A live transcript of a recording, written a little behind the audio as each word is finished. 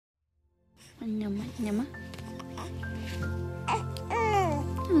Nyama, nyama.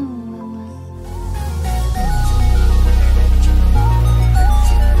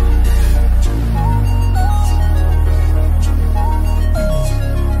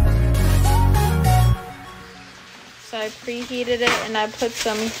 So I preheated it and I put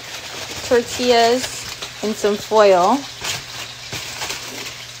some tortillas in some foil.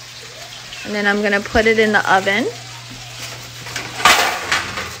 And then I'm gonna put it in the oven.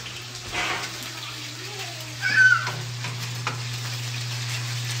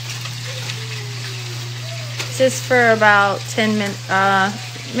 Just for about 10 minutes,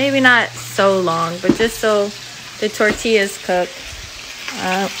 maybe not so long, but just so the tortillas cook.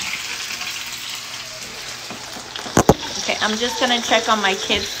 Okay, I'm just gonna check on my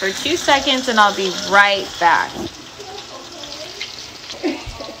kids for 2 seconds and I'll be right back.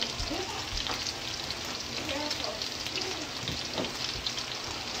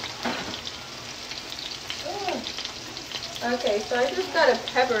 Okay, so I just got a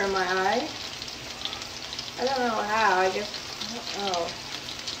pepper in my eye. I don't know how, I guess, oh,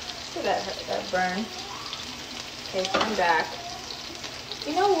 look at that burn. Okay, so I'm back.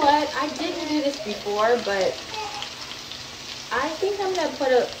 You know what, I didn't do this before, but I think I'm going to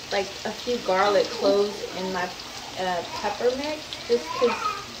put a few garlic cloves in my pepper mix, just because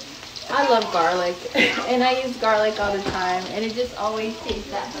I love garlic, and I use garlic all the time, and it just always tastes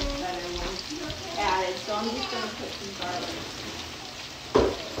that much better when it's added, so I'm just going to put some garlic.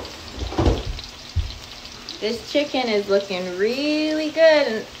 This chicken is looking really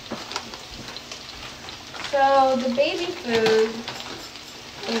good. So the baby food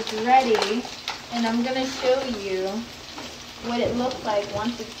is ready, and I'm gonna show you what it looks like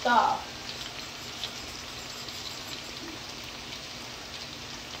once it's soft.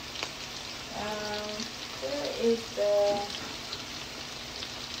 Where is the...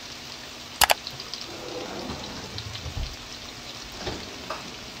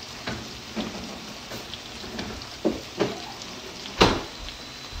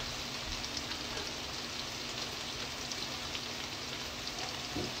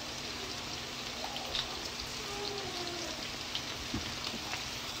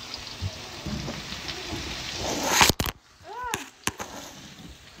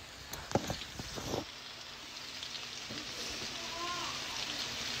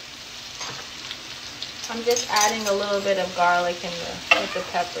 I'm just adding a little bit of garlic with the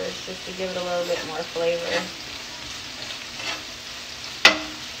peppers just to give it a little bit more flavor.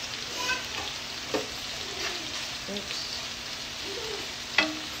 Oops.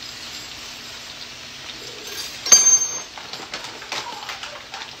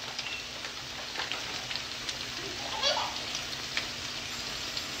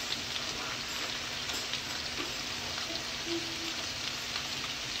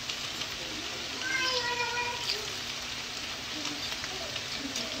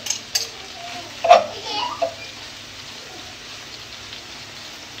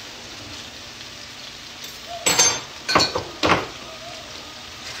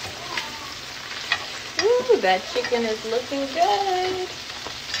 That chicken is looking good.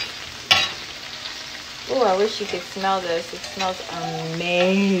 Oh, I wish you could smell this. It smells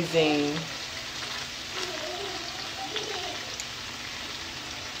amazing.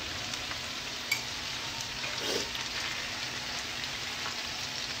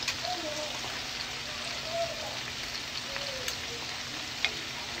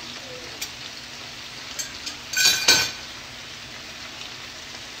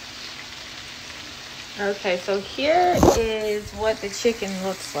 Okay, so here is what the chicken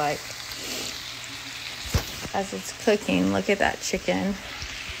looks like as it's cooking. Look at that chicken.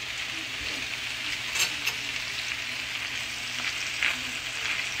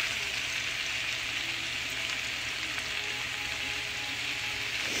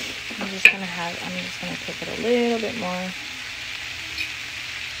 I'm just gonna cook it a little bit more.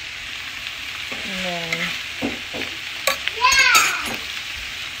 And then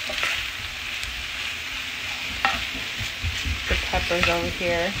peppers over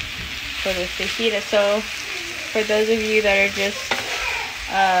here for the fajita. So for those of you that are just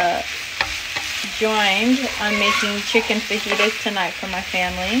joined, I'm making chicken fajitas tonight for my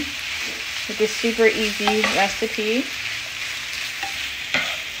family with a super easy recipe.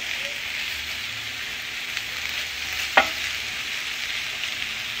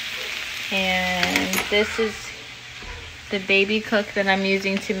 And this is the baby cook that I'm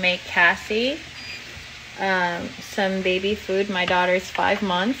using to make Cassie some baby food. My daughter's 5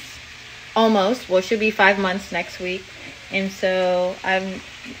 months, almost. Well, she'll be 5 months next week, and so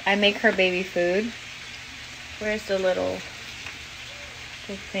I make her baby food. Where's the little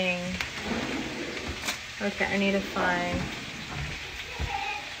the thing. Okay, I need to find.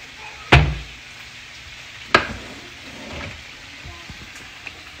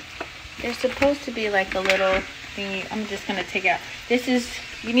 There's supposed to be like a little thingy. I'm just gonna take out. This is,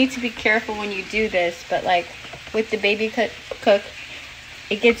 you need to be careful when you do this, but like with the baby cook,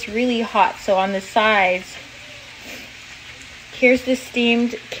 it gets really hot. So on the sides, here's the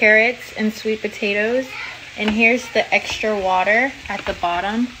steamed carrots and sweet potatoes, and here's the extra water at the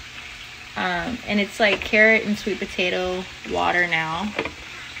bottom. And it's like carrot and sweet potato water now.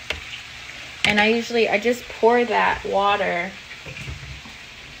 And I just pour that water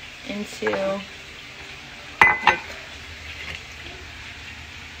into like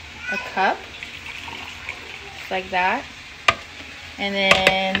a cup, like that. And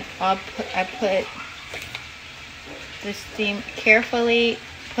then I put the steam, carefully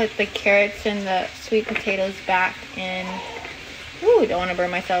put the carrots and the sweet potatoes back in. Ooh, don't want to burn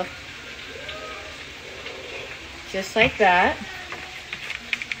myself. Just like that.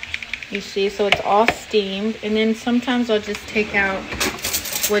 You see, so it's all steamed. And then sometimes I'll just take out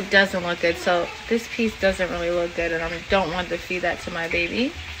what doesn't look good. So this piece doesn't really look good, and I don't want to feed that to my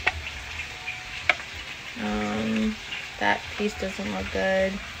baby. That piece doesn't look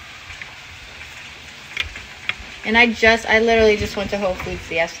good. And I literally just went to Whole Foods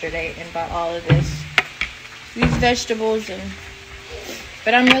yesterday and bought all of these vegetables,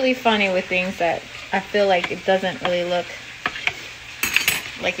 but I'm really funny with things that I feel like it doesn't really look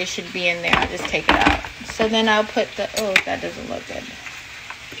like it should be in there. I just take it out. So then I'll put oh, that doesn't look good.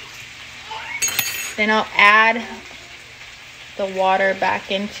 Then I'll add the water back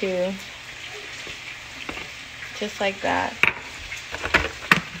into, just like that.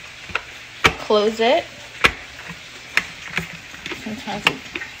 Close it. Sometimes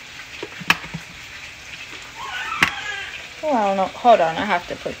oh, I don't know. Hold on, I have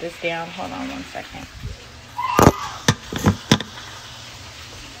to put this down. Hold on 1 second.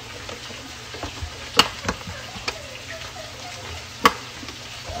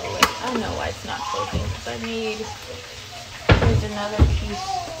 Oh wait, I know why it's not closing, because I need, there's another piece.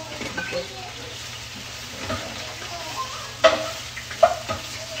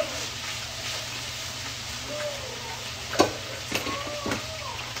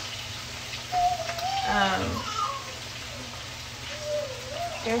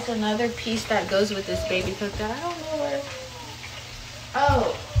 There's another piece that goes with this baby cook that I don't know where.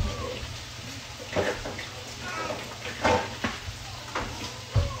 Oh.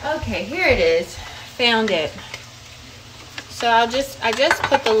 Okay, here it is. Found it. So I just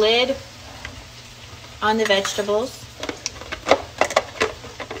put the lid on the vegetables.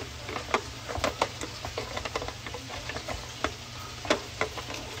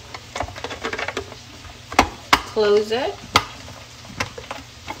 Close it.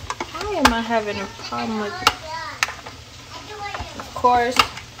 Why am I having a problem with it? Of course,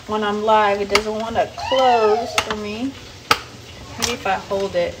 when I'm live, it doesn't want to close for me. Maybe if I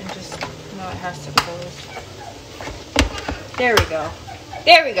hold it and just, no, it has to close. There we go.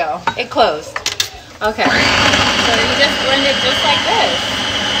 There we go. It closed. Okay. So you just blend it just like this.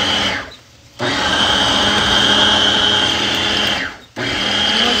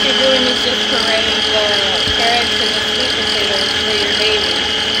 And what you're doing is just pureeing the carrots and the sweet potatoes for your baby.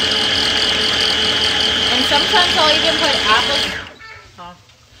 And sometimes I'll even put apples. Oh,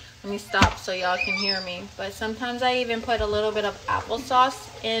 let me stop so y'all can hear me. But sometimes I even put a little bit of applesauce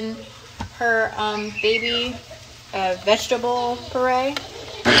in her baby vegetable puree,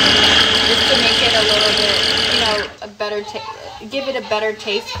 just to make it a little bit, you know, a better give it a better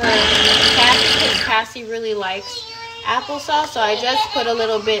taste for Cassie, because Cassie really likes applesauce. So I just put a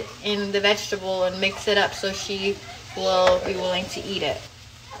little bit in the vegetable and mix it up so she will be willing to eat it.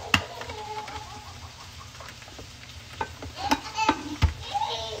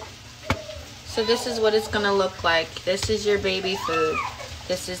 So this is what it's gonna look like. This is your baby food.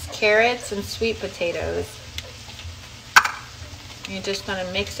 This is carrots and sweet potatoes. You're just gonna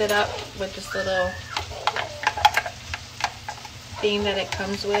mix it up with this little thing that it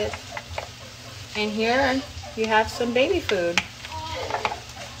comes with. And here you have some baby food.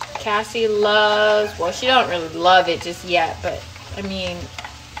 Cassie loves, well, she don't really love it just yet, but I mean,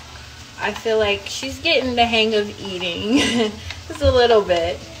 I feel like she's getting the hang of eating. Just a little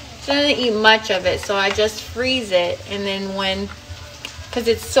bit. She doesn't eat much of it, so I just freeze it, and then because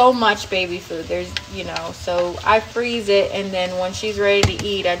it's so much baby food, there's, you know, so I freeze it, and then when she's ready to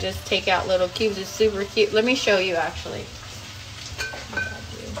eat, I just take out little cubes. It's super cute. Let me show you, actually.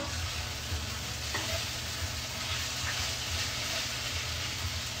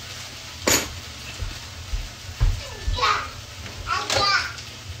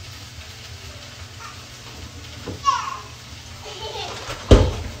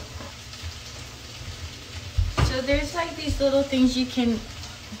 So there's like these little things you can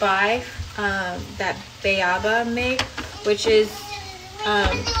buy that Bayaba make, which is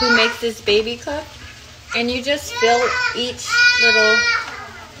who makes this baby cup, and you just fill each little,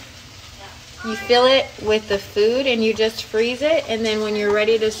 you fill it with the food and you just freeze it, and then when you're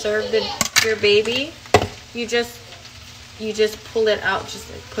ready to serve your baby, you just pull it out, just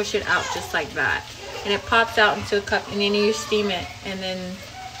like push it out just like that, and it pops out into a cup, and then you steam it, and then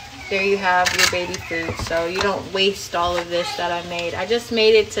there you have your baby food. So you don't waste all of this that I made. I just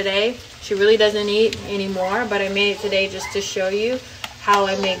made it today. She really doesn't eat anymore, but I made it today just to show you how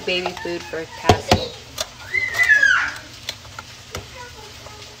I make baby food for Cassie.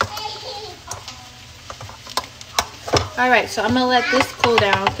 Alright, so I'm gonna let this cool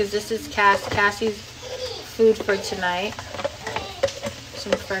down because this is Cassie's food for tonight.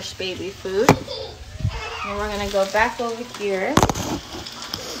 Some fresh baby food. And we're gonna go back over here.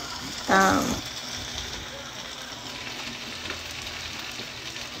 Let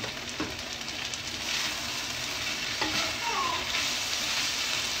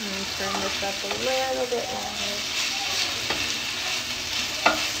me turn this up a little bit longer.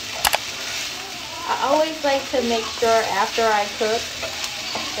 I always like to make sure after I cook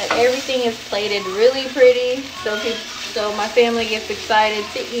that everything is plated really pretty so my family gets excited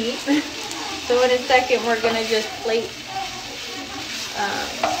to eat. So in a second we're gonna just plate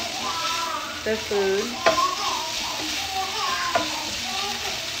the food.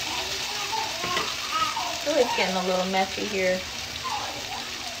 Oh, it's getting a little messy here.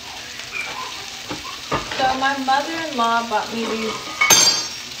 So my mother-in-law bought me these,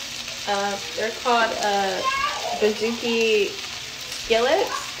 they're called Bazuki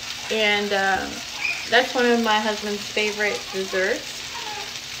skillets, and that's one of my husband's favorite desserts.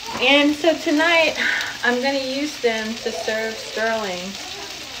 And so tonight I'm going to use them to serve Sterling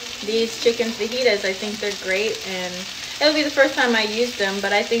these chicken fajitas. I think they're great, and it'll be the first time I use them,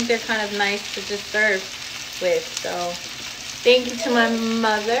 but I think they're kind of nice to just serve with. So thank you to my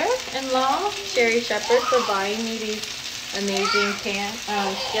mother-in-law, Shepard, for buying me these amazing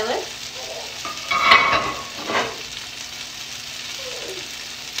skillets.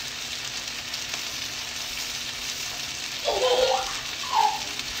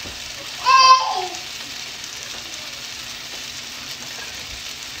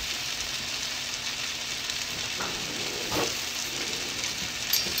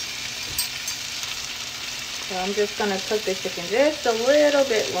 So I'm just going to cook the chicken just a little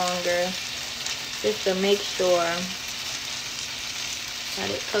bit longer, just to make sure that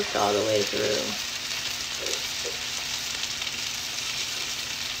it cooked all the way through.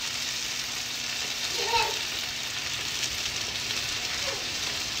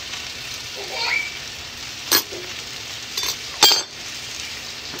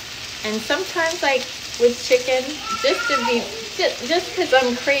 And sometimes, like with chicken, just because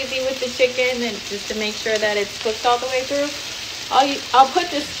I'm crazy with the chicken, and just to make sure that it's cooked all the way through, I'll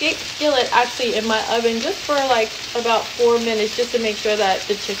put the skillet actually in my oven just for like about 4 minutes, just to make sure that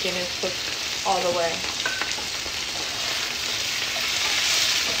the chicken is cooked all the way.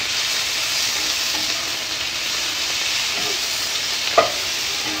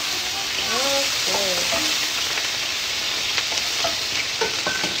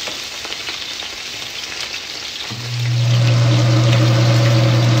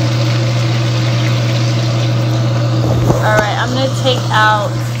 Take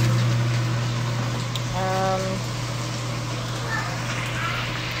out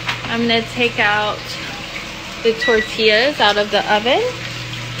I'm gonna take out the tortillas out of the oven,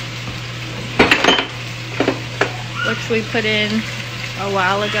 which we put in a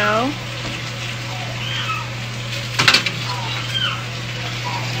while ago.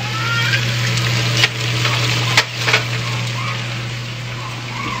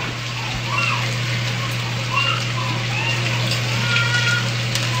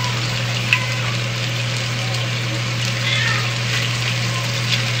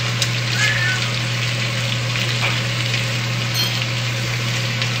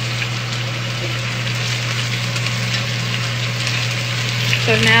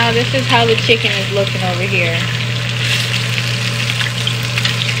 So now this is how the chicken is looking over here.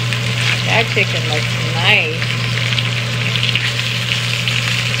 That chicken looks nice.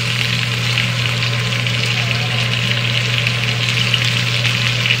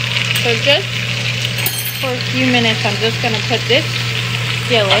 So just for a few minutes, I'm just going to put this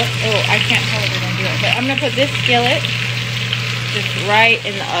skillet. Oh, I can't hold it and do it. But I'm going to put this skillet just right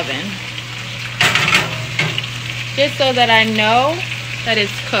in the oven. Just so that I know that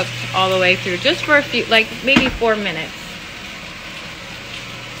it's cooked all the way through, just for a few, like maybe 4 minutes.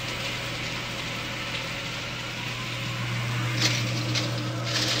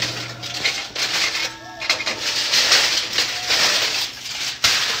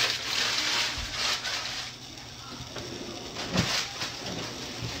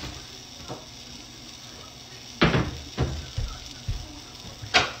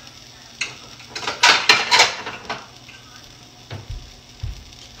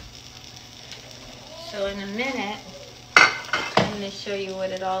 So in a minute, I'm going to show you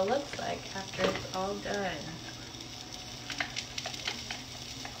what it all looks like after it's all done.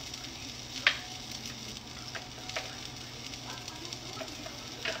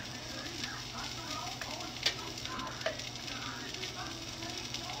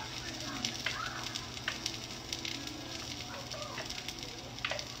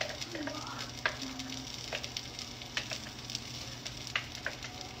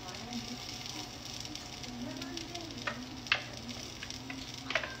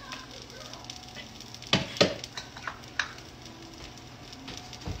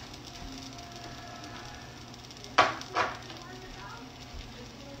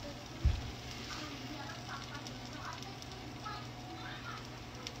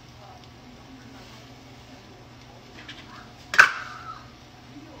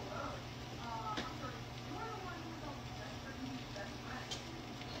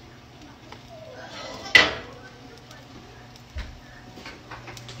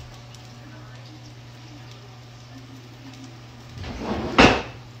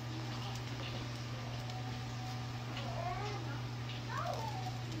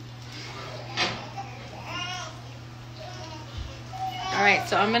 Alright,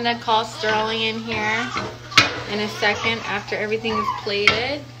 so I'm gonna call Sterling in here in a second after everything is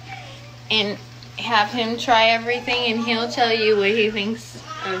plated and have him try everything, and he'll tell you what he thinks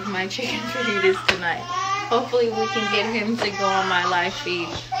of my chicken fajitas tonight. Hopefully we can get him to go on my live feed.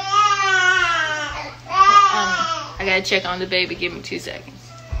 I gotta check on the baby, give me 2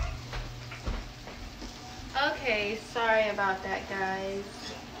 seconds. Okay, sorry about that, guys.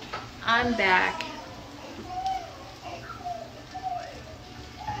 I'm back.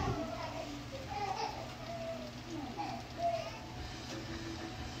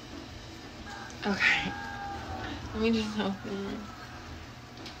 Okay, let me just open it.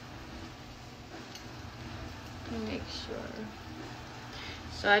 Let me make sure.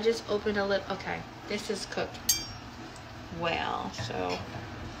 So I just opened a little. Okay, this is cooked well. So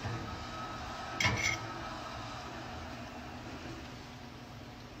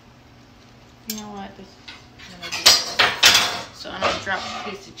you know what? This is gonna do it. So I'm gonna drop a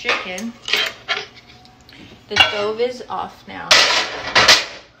piece of chicken. The stove is off now.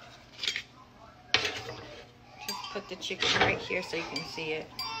 Put the chicken right here so you can see it.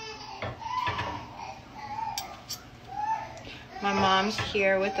 My mom's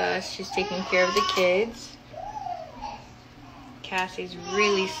here with us. She's taking care of the kids. Cassie's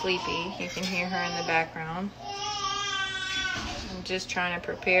really sleepy. You can hear her in the background. I'm just trying to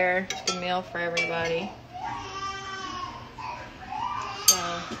prepare the meal for everybody.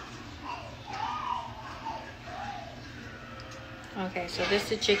 Okay, so this is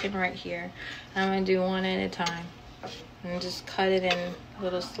the chicken right here. I'm gonna do one at a time. And just cut it in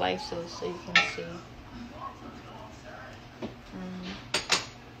little slices so you can see.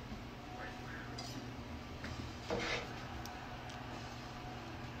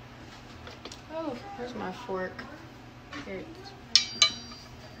 Oh, where's my fork? Here it is.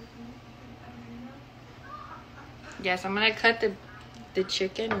 Yes, I'm gonna cut the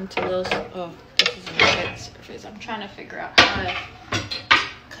chicken into little. Oh, this is a good surface. I'm trying to figure out how to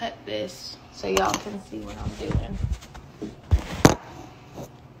cut this so y'all can see what I'm doing.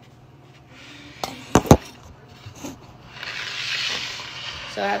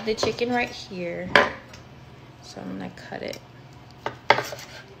 So I have the chicken right here. So I'm gonna cut it.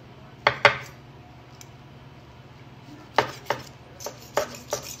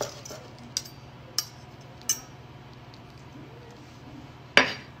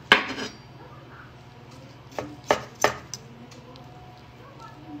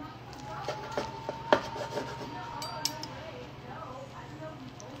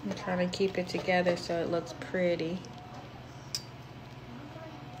 I'm trying to keep it together so it looks pretty.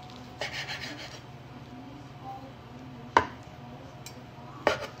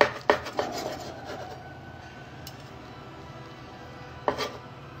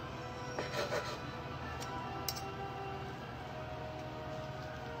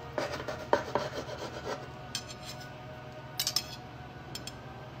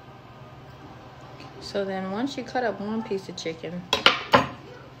 So then once you cut up one piece of chicken,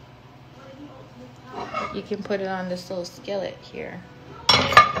 you can put it on this little skillet here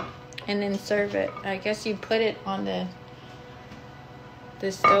and then serve it. I guess you put it on the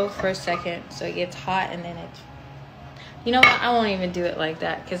stove for a second so it gets hot, and then it, you know what, I won't even do it like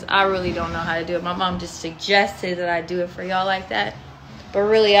that because I really don't know how to do it. My mom just suggested that I do it for y'all like that, but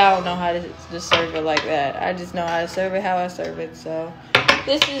really I don't know how to serve it like that. I just know how to serve it how I serve it. So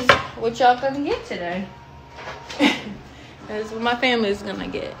this is what y'all gonna get today. That's what my family is gonna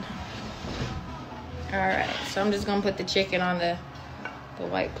get. All right, so I'm just gonna put the chicken on the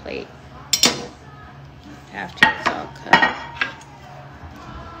white plate after it's all cut.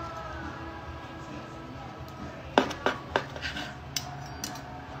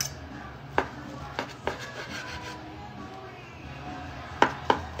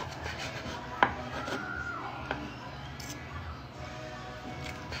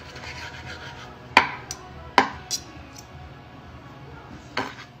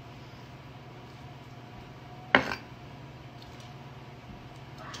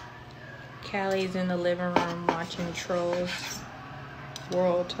 Callie's in the living room watching Trolls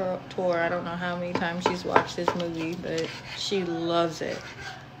World Tour. I don't know how many times she's watched this movie, but she loves it.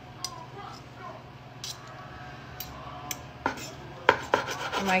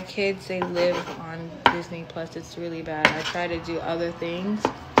 My kids, they live on Disney Plus. It's really bad. I try to do other things,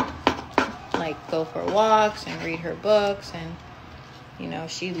 like go for walks and read her books, and you know,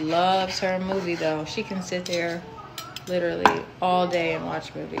 she loves her movie though. She can sit there literally all day and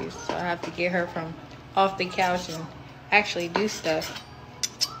watch movies. So I have to get her from off the couch and actually do stuff.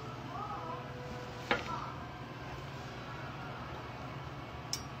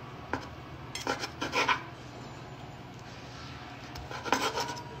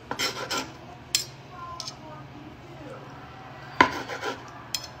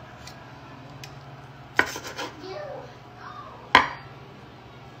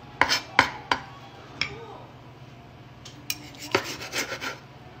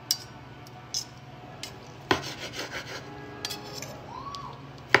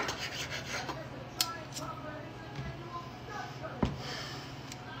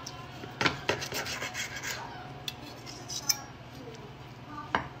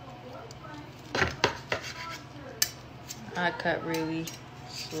 I cut really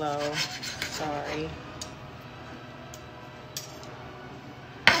slow, sorry.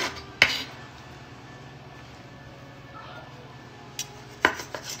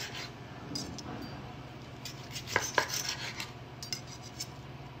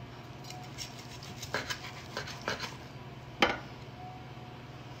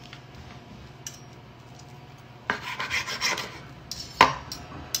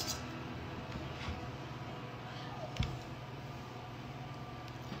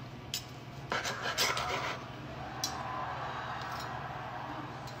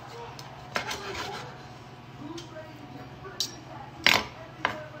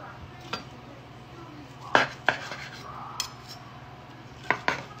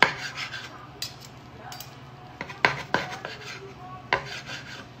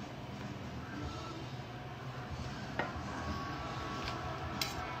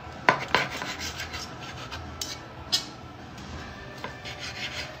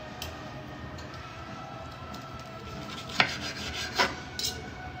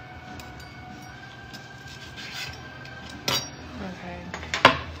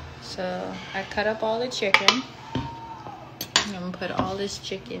 So I cut up all the chicken. I'm gonna put all this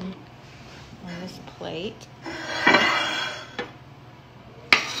chicken on this plate.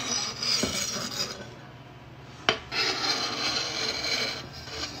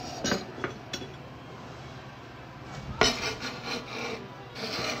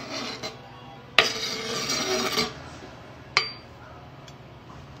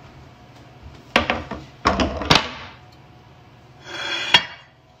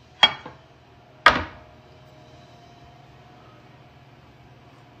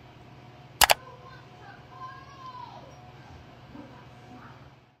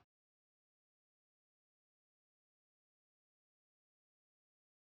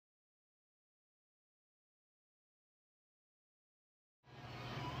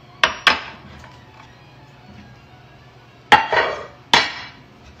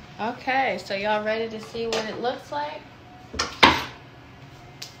 Okay, so y'all ready to see what it looks like?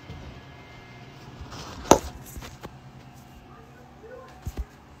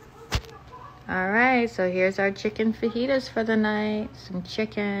 All right, so here's our chicken fajitas for the night. Some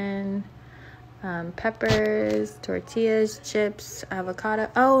chicken, peppers, tortillas, chips,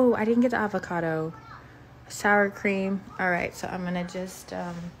 avocado. Oh, I didn't get the avocado. Sour cream. All right, so I'm gonna just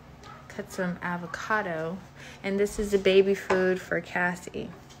cut some avocado. And this is the baby food for Cassie.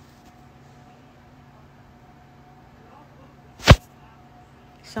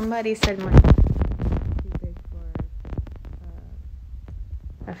 Somebody said my too big for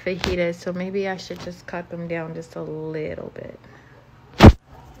a fajita, so maybe I should just cut them down just a little bit.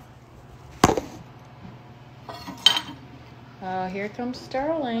 Oh, here comes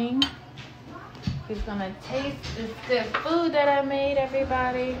Sterling. He's gonna taste this good food that I made,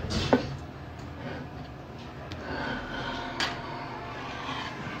 everybody.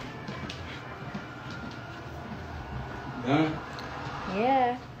 Done?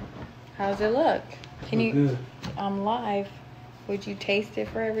 Yeah. How's it look? Can you? Good. I'm live. Would you taste it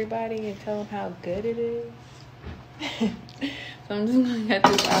for everybody and tell them how good it is? So I'm just gonna get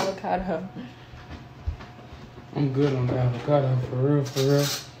this avocado. I'm good on the avocado, for real, for real.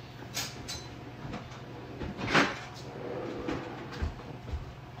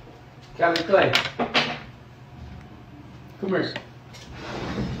 Callie Clay. Come here.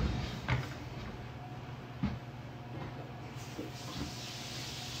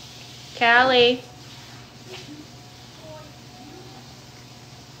 Callie.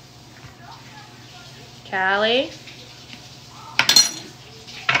 Callie.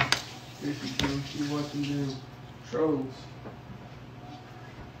 Here she comes. She watching them trolls.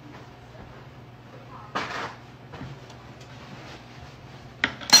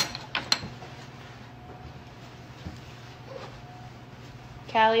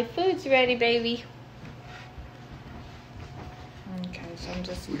 Callie, food's ready, baby. Okay, so I'm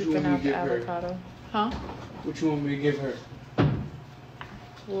just scooping out the avocado. Huh? What you want me to give her?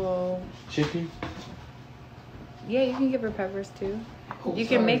 Well, Chicken? yeah, you can give her peppers too. Oh, You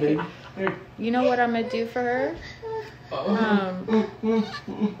can make baby. it. You know what I'm gonna do for her?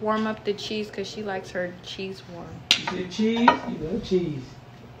 Warm up the cheese because she likes her cheese warm. You see the cheese? You love cheese.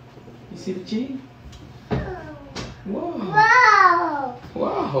 You see the cheese? Whoa. Wow.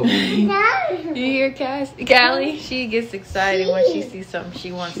 Wow. You hear Callie? She gets excited when she sees something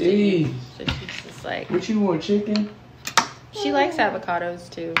she wants to eat. Cheese. So she's just like, What you want, chicken? she likes avocados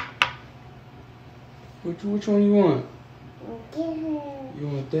too. Which one you want? You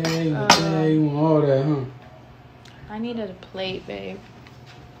want that, you want that, you want all that, huh? I needed a plate, babe.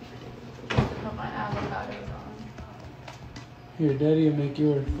 Put my avocados on. Here, Daddy will make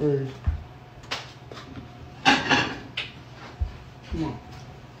yours first. Come on.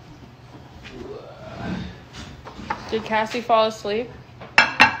 Did Cassie fall asleep?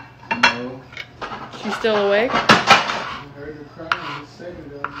 No. She's still awake? I heard her crying a second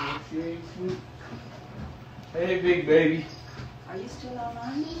ago. No, she ain't asleep. Hey, big baby. Are you still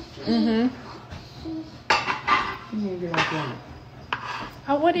online? Mm-hmm. You gonna get off on?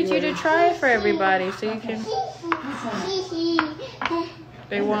 I wanted you to try it for everybody so you can...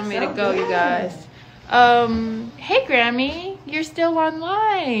 They want me to go, you guys. Hey, Grammy. You're still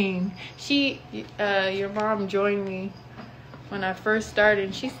online. Your mom joined me when I first started,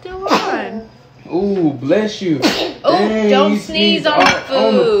 and she's still on. Ooh, bless you. Oh, Dang, don't you sneeze sneezed on the on the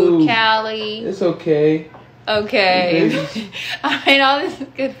food, food. Callie. It's okay. Okay. I made all this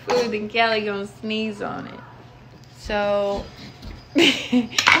good food, and Callie gonna sneeze on it. So,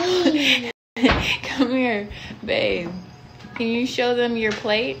 come here, babe. Can you show them your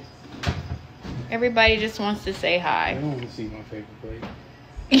plate? Everybody just wants to say I hi. don't want to see my paper plate.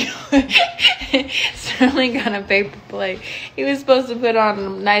 Sterling got a paper plate. He was supposed to put on a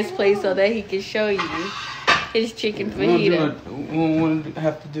nice plate so that he could show you his chicken fajita. We don't want to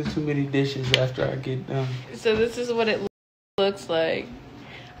have to do too many dishes after I get done. So this is what it looks like.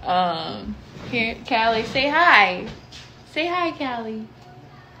 Here, Callie, say hi. Say hi, Callie.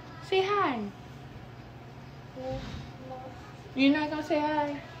 Say hi. You're not gonna say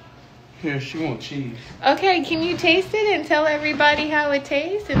hi? Here, she wants cheese. Okay, can you taste it and tell everybody how it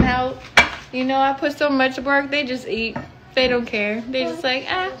tastes and how, I put so much work, they just eat. They don't care. They just like,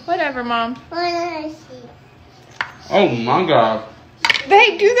 whatever, Mom. Oh my God.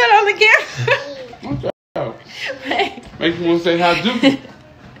 Babe, do that on the camera. What's that? Babe, Makes me want to say how do.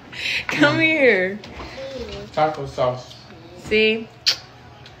 come here. Taco sauce. See?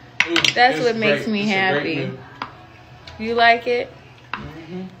 Ooh, That's it's what makes great. me It's a great happy. meal. You like it?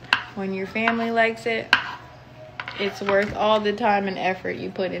 Mhm. When your family likes it, it's worth all the time and effort you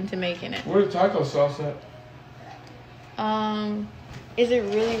put into making it. Where's the taco sauce at? Is it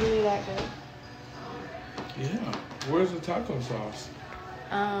really, really that good? Yeah. Where's the taco sauce?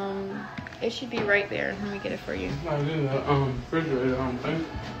 It should be right there. Let me get it for you. It's not in the refrigerator, I don't think.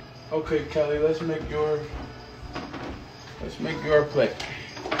 Okay, Kelly, let's make your plate.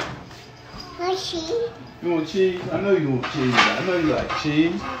 You want cheese? I know you want cheese. I know you like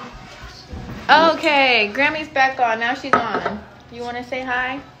cheese. Okay, Grammy's back on. Now she's on. You want to say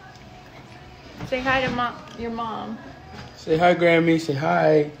hi? Say hi to your mom. Say hi, Grammy. Say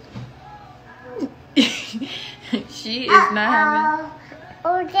hi. She is not having...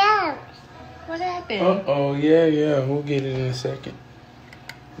 Oh, damn. What happened? Uh-oh, yeah. We'll get it in a second.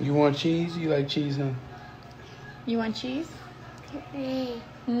 You want cheese? You like cheese, huh? You want cheese? Mm.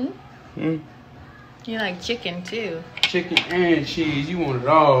 Hmm? You like chicken, too. Chicken and cheese. You want it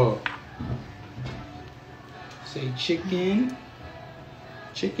all. Say chicken.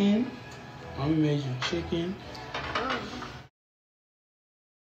 Chicken. Mommy made you chicken.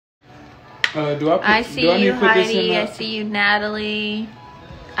 I see you, Heidi. I see you, Natalie.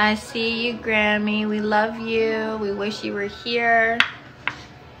 I see you, Grammy. We love you. We wish you were here.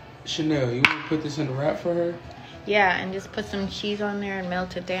 Chanel, you want to put this in the wrap for her? Yeah, and just put some cheese on there and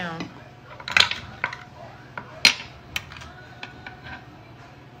melt it down.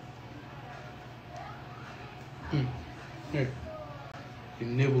 Here. You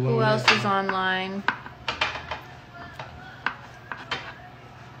nibble on Who else that. is online?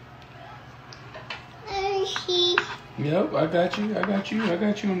 Yep, I got you. I got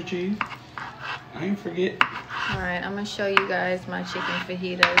you on the cheese. I ain't forget. Alright, I'm going to show you guys my chicken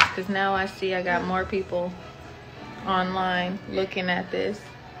fajitas. Because now I see I got more people online looking at this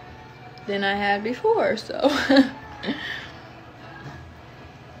than I had before. So,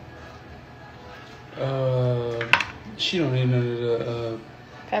 she don't need none of the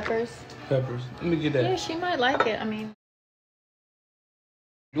peppers. peppers. Let me get that. Yeah, she might like it. I mean,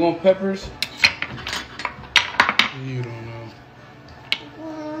 You want peppers? You don't know.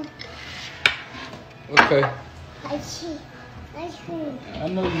 Okay. I see. I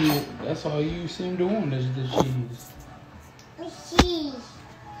know you. That's all you seem to want is the cheese. I see.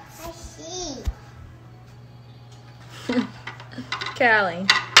 Callie.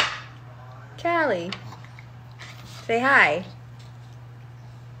 Callie. Say hi.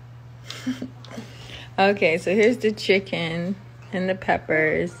 Okay, so here's the chicken and the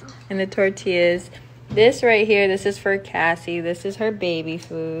peppers and the tortillas. This right here, this is for Cassie. This is her baby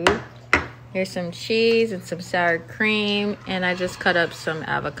food. Here's some cheese and some sour cream. And I just cut up some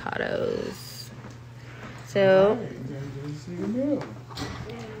avocados. So,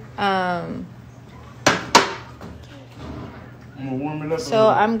 I'm gonna warm it up. so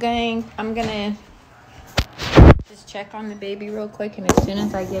I'm gonna just check on the baby real quick, and as soon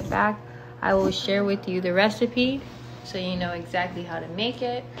as I get back, I will share with you the recipe so you know exactly how to make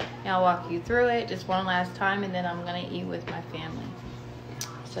it. And I'll walk you through it just one last time, and then I'm gonna eat with my family.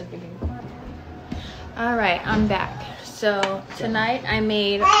 So give me one. All right, I'm back. So tonight I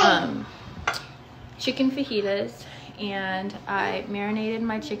made chicken fajitas, and I marinated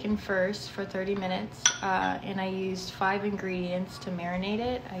my chicken first for 30 minutes, and I used 5 ingredients to marinate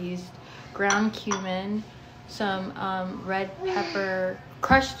it. I used ground cumin, some red pepper,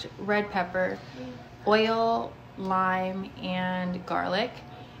 crushed red pepper, oil, lime, and garlic.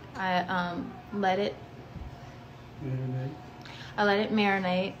 I let it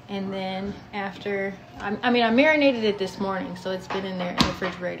marinate, and then after, I marinated it this morning, so it's been in there in the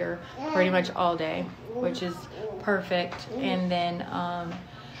refrigerator pretty much all day, which is perfect. And then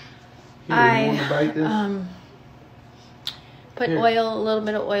I put a little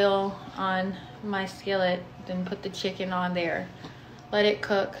bit of oil on my skillet, then put the chicken on there, let it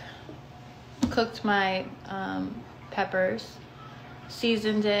cook, cooked my peppers,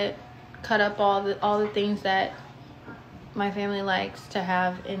 seasoned it, cut up all the things that my family likes to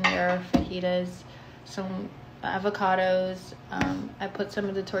have in their fajitas, some avocados. I put some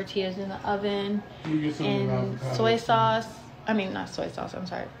of the tortillas in the oven, and soy sauce. Not soy sauce, I'm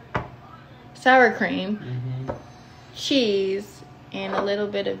sorry. Sour cream, cheese, and a little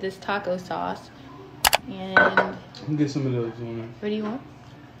bit of this taco sauce. And get some of those on there. What do you want?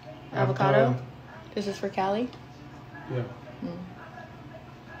 Avocado? This is for Callie? Yeah.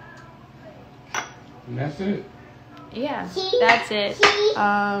 And that's it. Yeah, that's it.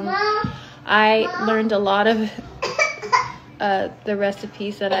 I learned a lot of the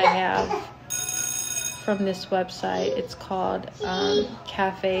recipes that I have from this website. It's called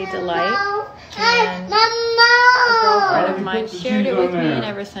Cafe Delight, and a girlfriend of mine shared it with me, and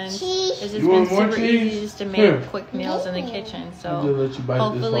ever since it's just been super easy just to make quick meals in the kitchen. So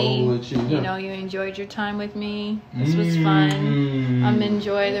hopefully, you enjoyed your time with me. This was fun. I'm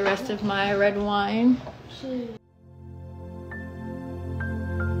enjoy the rest of my red wine.